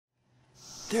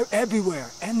They're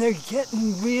everywhere, and they're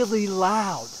getting really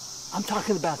loud. I'm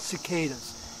talking about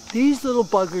cicadas. These little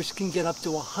buggers can get up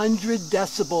to 100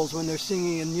 decibels when they're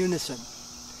singing in unison.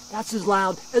 That's as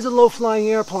loud as a low-flying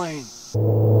airplane.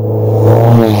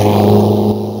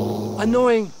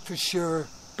 Annoying for sure,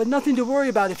 but nothing to worry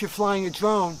about if you're flying a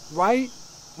drone, right?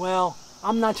 Well,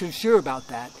 I'm not too sure about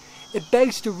that. It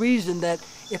begs to reason that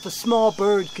if a small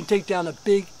bird can take down a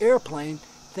big airplane,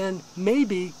 then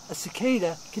maybe a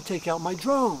cicada can take out my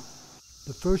drone.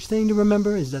 The first thing to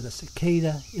remember is that a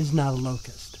cicada is not a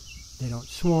locust. They don't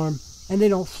swarm, and they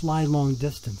don't fly long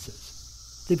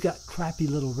distances. They've got crappy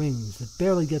little rings that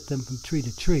barely get them from tree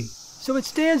to tree. So it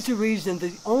stands to reason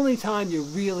the only time you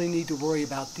really need to worry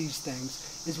about these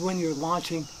things is when you're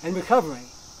launching and recovering,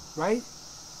 right?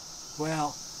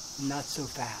 Well, not so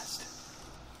fast.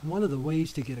 One of the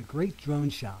ways to get a great drone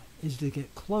shot is to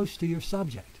get close to your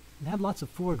subject and have lots of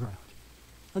foreground.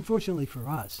 Unfortunately for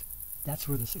us, that's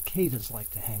where the cicadas like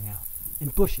to hang out, in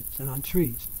bushes and on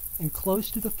trees, and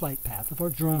close to the flight path of our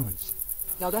drones.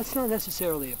 Now that's not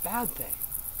necessarily a bad thing.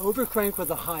 Overcrank with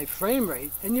a high frame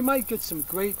rate and you might get some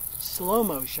great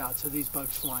slow-mo shots of these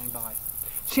bugs flying by.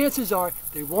 Chances are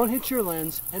they won't hit your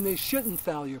lens and they shouldn't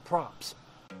foul your props.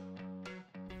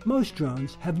 Most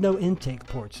drones have no intake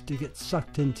ports to get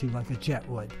sucked into like a jet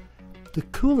would. The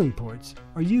cooling ports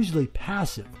are usually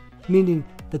passive, meaning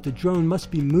that the drone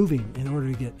must be moving in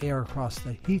order to get air across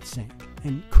the heatsink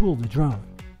and cool the drone.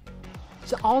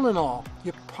 So all in all,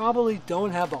 you probably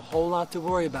don't have a whole lot to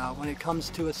worry about when it comes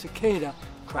to a cicada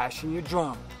crashing your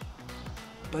drone.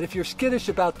 But if you're skittish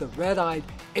about the red-eyed,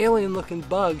 alien-looking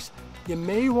bugs, you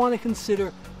may want to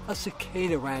consider a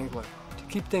cicada wrangler to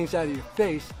keep things out of your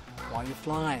face while you're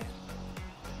flying.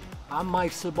 I'm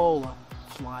Mike Sobola.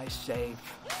 Fly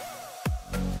safe.